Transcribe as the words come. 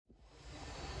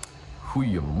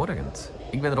Goedemorgen,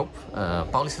 ik ben erop.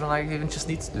 Paul is er vandaag eventjes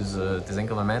niet, dus het is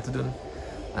enkel met mij te doen.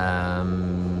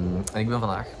 En ik ben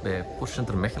vandaag bij Porsche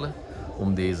Center Mechelen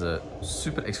om deze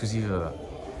super exclusieve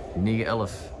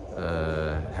 911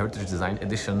 Heritage Design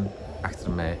Edition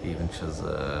achter mij eventjes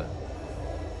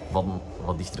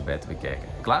wat dichterbij te bekijken.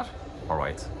 Klaar?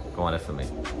 Alright, kom maar even mee.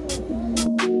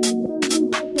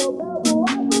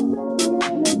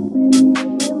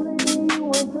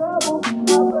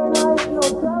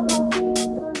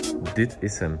 Dit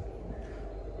is hem.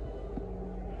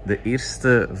 De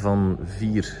eerste van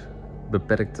 4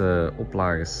 beperkte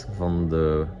oplages van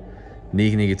de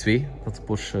 992 dat de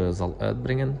Porsche zal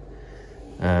uitbrengen.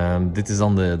 Dit is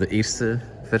dan de eerste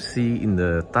versie in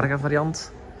de Targa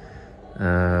variant.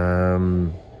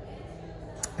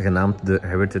 Genaamd de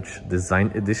Heritage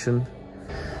Design Edition.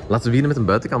 Laten we beginnen met een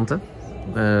buitenkant. Hè.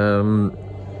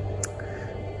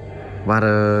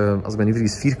 Als ik me niet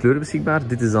vergis, 4 kleuren beschikbaar.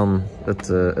 Dit is dan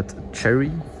het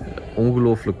cherry.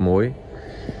 Ongelooflijk mooi.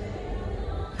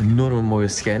 Enorme mooie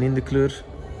schijn in de kleur.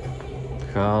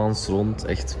 Gans rond,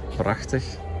 echt prachtig.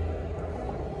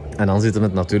 En dan zitten we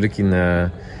het natuurlijk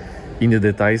in de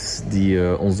details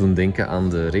die ons doen denken aan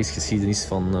de racegeschiedenis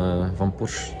van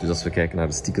Porsche. Dus als we kijken naar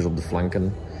de stickers op de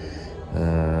flanken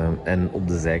en op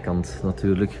de zijkant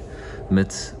natuurlijk,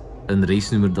 met een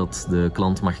racenummer dat de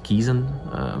klant mag kiezen.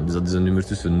 Dus dat is een nummer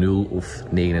tussen 0 of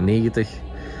 99.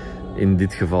 In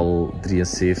dit geval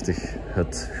 73,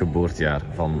 het geboortejaar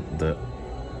van de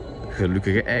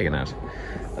gelukkige eigenaar.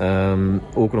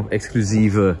 Ook nog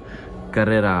exclusieve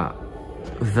Carrera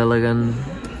velgen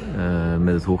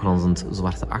met het hoogglanzend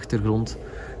zwarte achtergrond.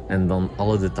 En dan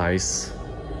alle details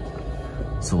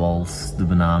zoals de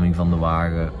benaming van de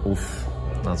wagen of,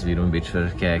 laten we hier een beetje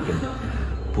verder kijken,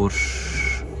 Porsche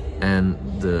en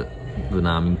de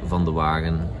benaming van de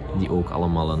wagen, die ook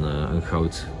allemaal een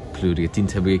goudkleurige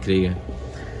tint hebben gekregen.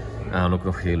 En ook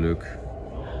nog heel leuk,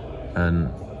 een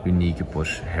unieke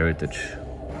Porsche Heritage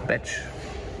badge.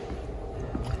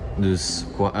 Dus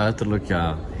qua uiterlijk,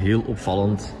 ja, heel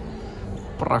opvallend.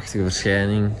 Prachtige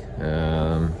verschijning.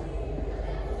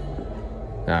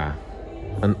 Ja,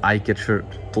 een eyecatcher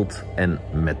tot en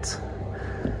met.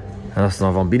 En als we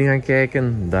dan van binnen gaan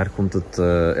kijken, daar komt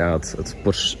het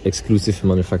Porsche Exclusive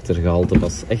Manufacturer gehalte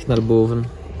pas echt naar boven.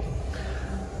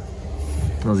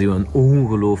 Dan zien we een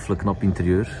ongelooflijk knap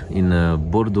interieur in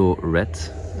Bordeaux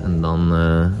Red. En dan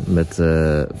met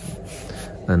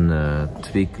een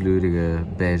tweekleurige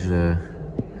beige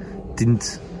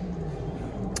tint.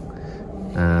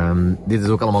 Dit is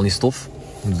ook allemaal in stof.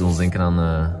 We moeten ons denken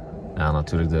aan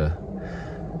natuurlijk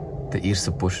de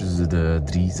eerste Porsches, de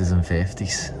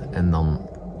 356's. En dan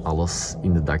alles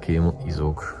in de dakhemel is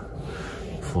ook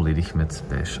volledig met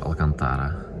beige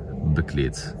Alcantara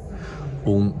bekleed.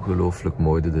 Ongelooflijk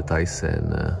mooi, de details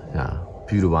zijn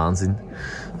pure waanzin.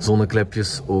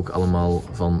 Zonneklepjes ook allemaal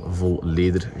van vol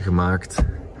leder gemaakt.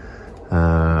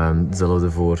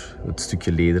 Hetzelfde voor het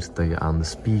stukje leder dat je aan de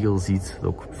spiegel ziet, dat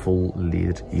ook vol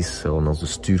leder is, als de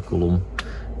stuurkolom.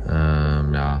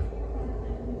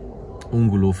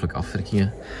 Ongelooflijk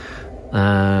afwerkingen.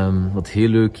 Wat heel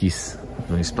leuk is, om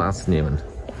nog eens plaats te nemen,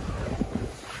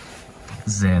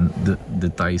 zijn de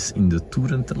details in de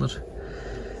toerenteller.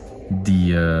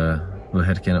 Die we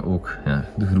herkennen ook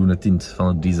de groene tint van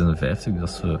het 356. Dus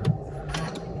als we de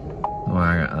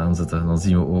wagen aanzetten, dan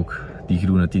zien we ook die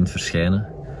groene tint verschijnen.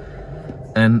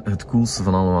 En het coolste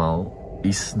van allemaal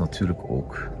is natuurlijk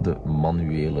ook de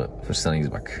manuele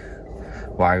versnellingsbak.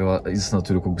 De wagen is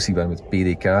natuurlijk ook beschikbaar met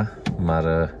PDK,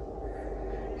 maar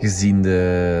gezien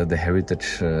de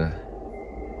Heritage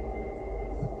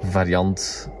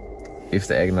variant heeft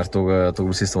de eigenaar toch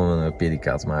beslist om een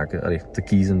PDK te maken, te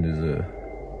kiezen.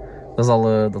 Dus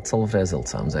dat zal vrij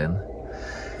zeldzaam zijn.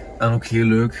 En ook heel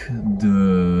leuk,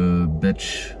 de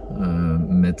badge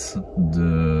met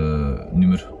de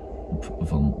nummer op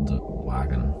van de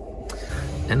wagen.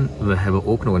 En we hebben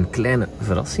ook nog een kleine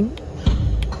verrassing.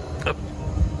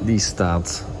 Die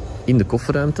staat in de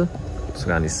kofferruimte. Dus we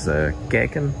gaan eens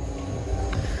kijken.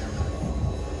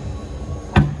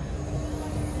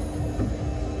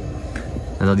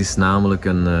 En dat is namelijk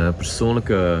een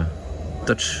persoonlijke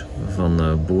touch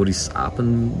van Boris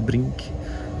Apenbrink,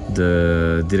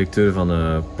 de directeur van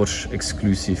Porsche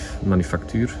Exclusive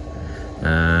Manufactuur.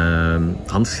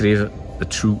 Handgeschreven A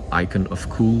True Icon of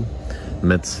Cool,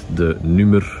 met de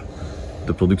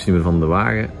productienummer van de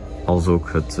wagen, als ook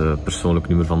het persoonlijk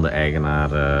nummer van de eigenaar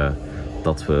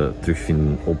dat we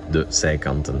terugvinden op de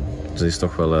zijkanten. Dus het is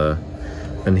toch wel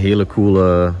een hele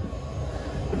coole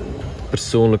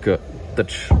persoonlijke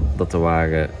touch dat de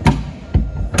wagen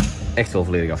echt wel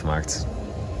volledig afmaakt.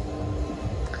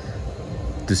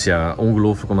 Dus ja,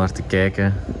 ongelooflijk om naar te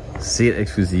kijken. Zeer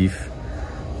exclusief.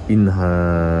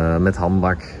 Met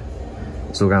handbak.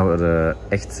 Zo gaan we er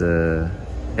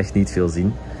echt niet veel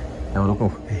zien. En wat ook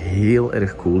nog heel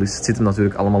erg cool is, het zit hem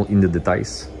natuurlijk allemaal in de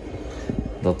details.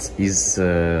 Dat is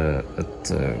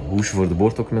het hoesje voor de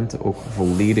boorddocumenten, ook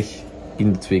volledig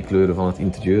in de 2 kleuren van het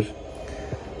interieur.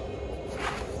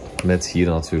 Met hier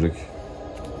natuurlijk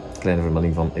een kleine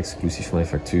vermelding van exclusief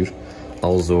manufactuur.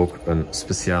 Als ook een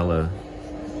speciale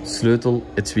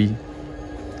sleutel-etui.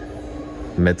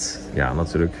 Met ja,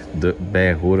 natuurlijk de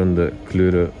bijhorende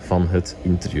kleuren van het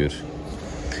interieur.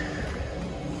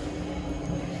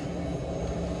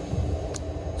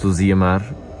 Zo zie je maar,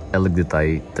 elk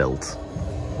detail telt.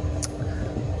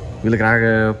 Ik wil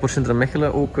graag Porsche Centrum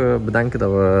Mechelen ook bedanken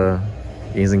dat we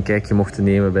eens een kijkje mochten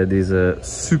nemen bij deze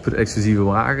super exclusieve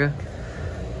wagen.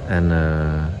 En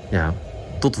ja,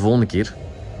 tot de volgende keer.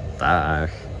 Dag.